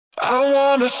I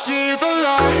wanna see the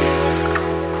light.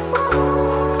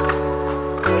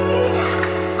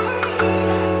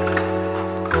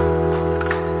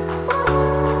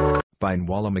 By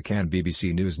Nwala McCann,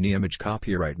 BBC News. Image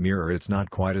copyright Mirror. It's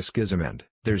not quite a schism and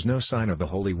there's no sign of the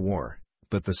Holy War,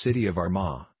 but the city of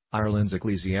Armagh, Ireland's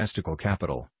ecclesiastical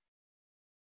capital,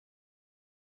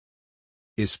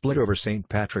 is split over St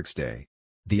Patrick's Day.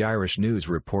 The Irish News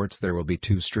reports there will be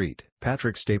two St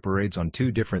Patrick's Day parades on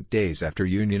two different days after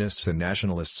Unionists and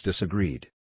Nationalists disagreed.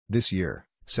 This year,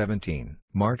 17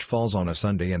 March falls on a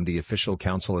Sunday and the official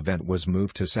council event was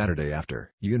moved to Saturday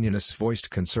after Unionists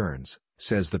voiced concerns,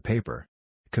 says the paper.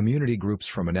 Community groups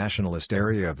from a nationalist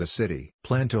area of the city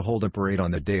plan to hold a parade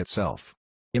on the day itself.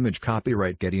 Image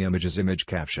copyright Getty Images. Image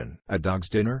caption: A dog's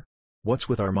dinner? What's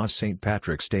with Armagh's St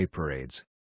Patrick's Day parades?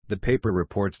 The paper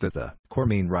reports that the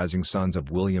Cormean Rising Sons of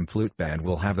William Flute Band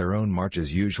will have their own march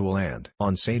as usual, and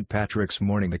on St Patrick's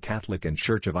morning the Catholic and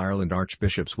Church of Ireland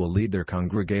archbishops will lead their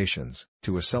congregations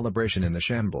to a celebration in the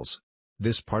Shambles.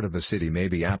 This part of the city may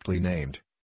be aptly named,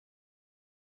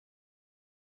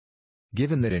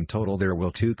 given that in total there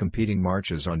will two competing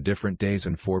marches on different days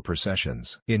and four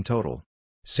processions. In total,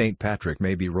 St Patrick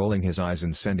may be rolling his eyes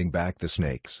and sending back the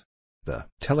snakes. The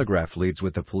Telegraph leads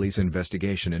with the police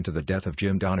investigation into the death of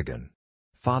Jim Donegan.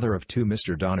 Father of two,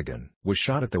 Mr. Donegan was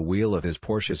shot at the wheel of his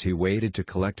Porsche as he waited to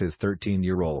collect his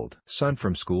 13-year-old son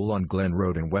from school on Glen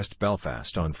Road in West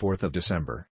Belfast on 4th of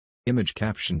December. Image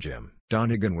caption: Jim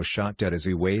Donegan was shot dead as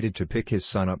he waited to pick his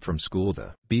son up from school.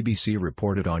 The BBC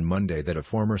reported on Monday that a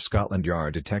former Scotland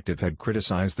Yard detective had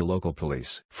criticised the local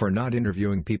police for not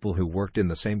interviewing people who worked in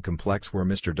the same complex where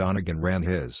Mr. Donegan ran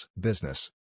his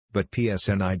business. But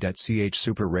PSNI.ch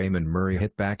super Raymond Murray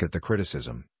hit back at the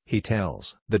criticism. He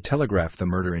tells The Telegraph the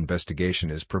murder investigation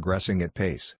is progressing at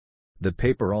pace. The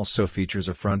paper also features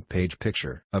a front-page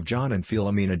picture of John and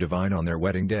Philomena Devine on their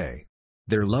wedding day.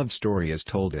 Their love story is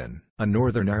told in a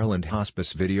Northern Ireland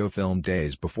hospice video filmed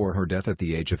days before her death at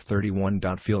the age of 31.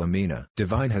 Philomena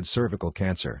Devine had cervical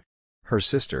cancer. Her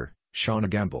sister, Shauna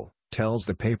Gamble, tells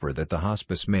the paper that the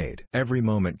hospice made every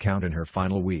moment count in her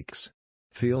final weeks.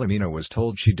 Philomena was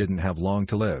told she didn't have long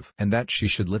to live and that she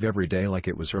should live every day like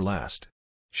it was her last.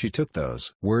 She took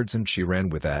those words and she ran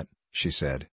with that, she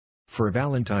said. For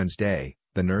Valentine's Day,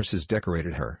 the nurses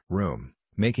decorated her room,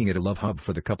 making it a love hub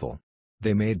for the couple.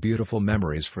 They made beautiful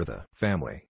memories for the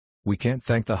family. We can't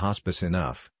thank the hospice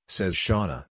enough, says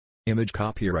Shauna. Image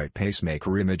copyright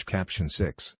Pacemaker. Image caption: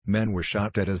 6 men were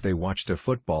shot dead as they watched a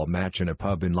football match in a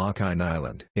pub in Loughin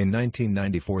Island. In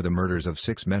 1994, the murders of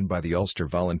 6 men by the Ulster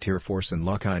Volunteer Force in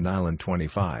Loughin Island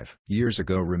 25 years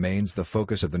ago remains the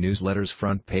focus of the newsletter's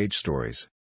front page stories.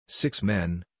 6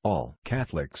 men, all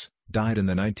Catholics, died in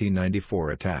the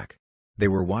 1994 attack. They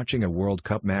were watching a World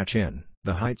Cup match in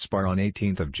the Heights Bar on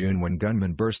 18th of June when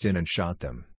gunmen burst in and shot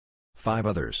them. 5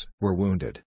 others were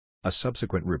wounded. A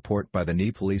subsequent report by the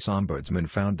NI Police Ombudsman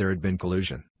found there had been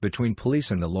collusion between police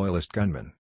and the loyalist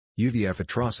gunmen. UVF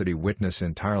atrocity witness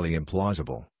entirely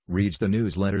implausible, reads the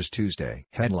newsletter's Tuesday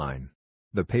headline.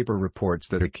 The paper reports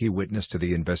that a key witness to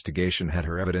the investigation had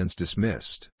her evidence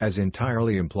dismissed as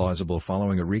entirely implausible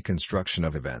following a reconstruction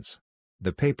of events.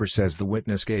 The paper says the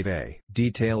witness gave a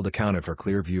detailed account of her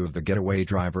clear view of the getaway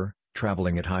driver,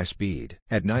 traveling at high speed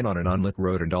at night on an unlit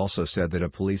road, and also said that a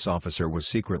police officer was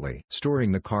secretly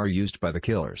storing the car used by the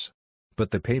killers.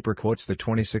 But the paper quotes the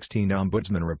 2016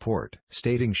 Ombudsman report,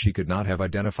 stating she could not have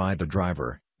identified the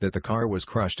driver, that the car was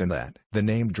crushed and that the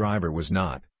named driver was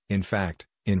not, in fact,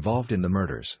 involved in the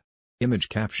murders. Image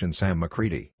caption: Sam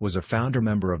McCready was a founder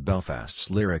member of Belfast's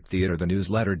Lyric Theatre. The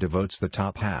newsletter devotes the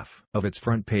top half of its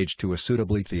front page to a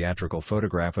suitably theatrical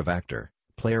photograph of actor,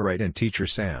 playwright and teacher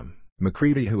Sam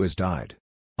McCready, who has died.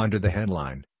 Under the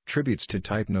headline, Tributes to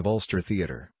Titan of Ulster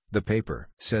Theatre, the paper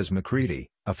says McCready,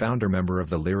 a founder member of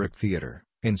the Lyric Theatre,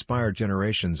 inspired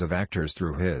generations of actors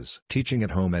through his teaching at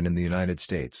home and in the United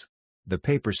States. The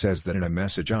paper says that in a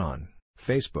message on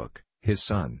Facebook, his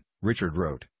son, Richard,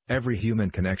 wrote, "Every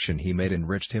human connection he made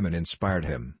enriched him and inspired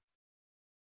him.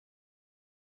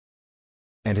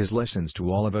 And his lessons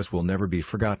to all of us will never be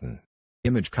forgotten."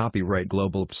 Image copyright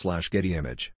Global/Getty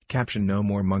Image caption: No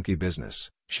more monkey business.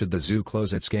 Should the zoo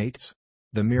close its gates?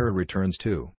 The Mirror returns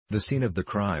to the scene of the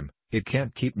crime. It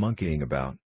can't keep monkeying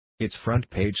about. Its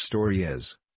front page story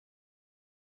is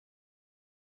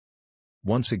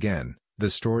once again the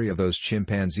story of those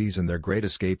chimpanzees and their great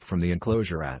escape from the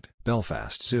enclosure at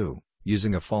Belfast Zoo,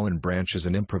 using a fallen branch as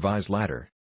an improvised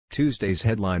ladder. Tuesday's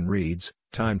headline reads,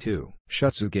 "Time to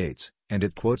shut zoo gates," and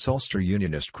it quotes Ulster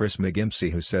Unionist Chris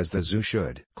McGimpsey, who says the zoo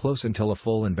should close until a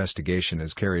full investigation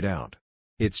is carried out.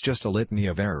 It's just a litany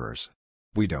of errors.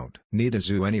 We don't need a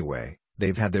zoo anyway,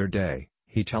 They've had their day,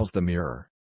 he tells the Mirror.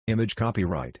 Image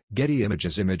copyright Getty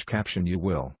Images. Image caption: you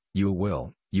will.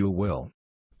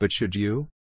 But should you?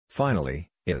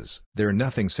 Finally, is there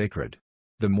nothing sacred?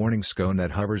 The morning scone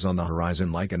that hovers on the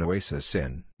horizon like an oasis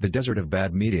in the desert of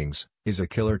bad meetings, is a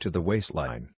killer to the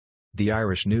waistline. The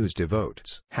Irish News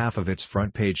devotes half of its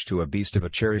front page to a beast of a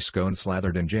cherry scone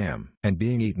slathered in jam and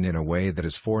being eaten in a way that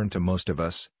is foreign to most of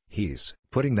us. He's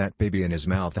putting that baby in his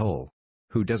mouth hole.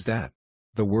 Who does that?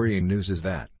 The worrying news is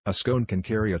that a scone can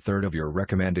carry a third of your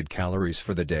recommended calories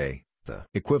for the day, the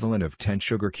equivalent of 10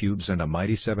 sugar cubes and a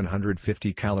mighty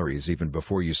 750 calories even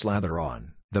before you slather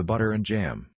on the butter and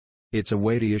jam. It's a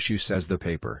weighty issue, says the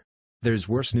paper. There's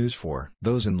worse news for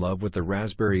those in love with the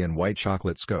raspberry and white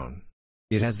chocolate scone.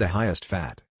 It has the highest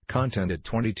fat content at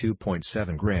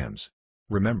 22.7 grams.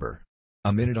 Remember,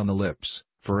 a minute on the lips,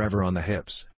 forever on the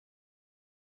hips.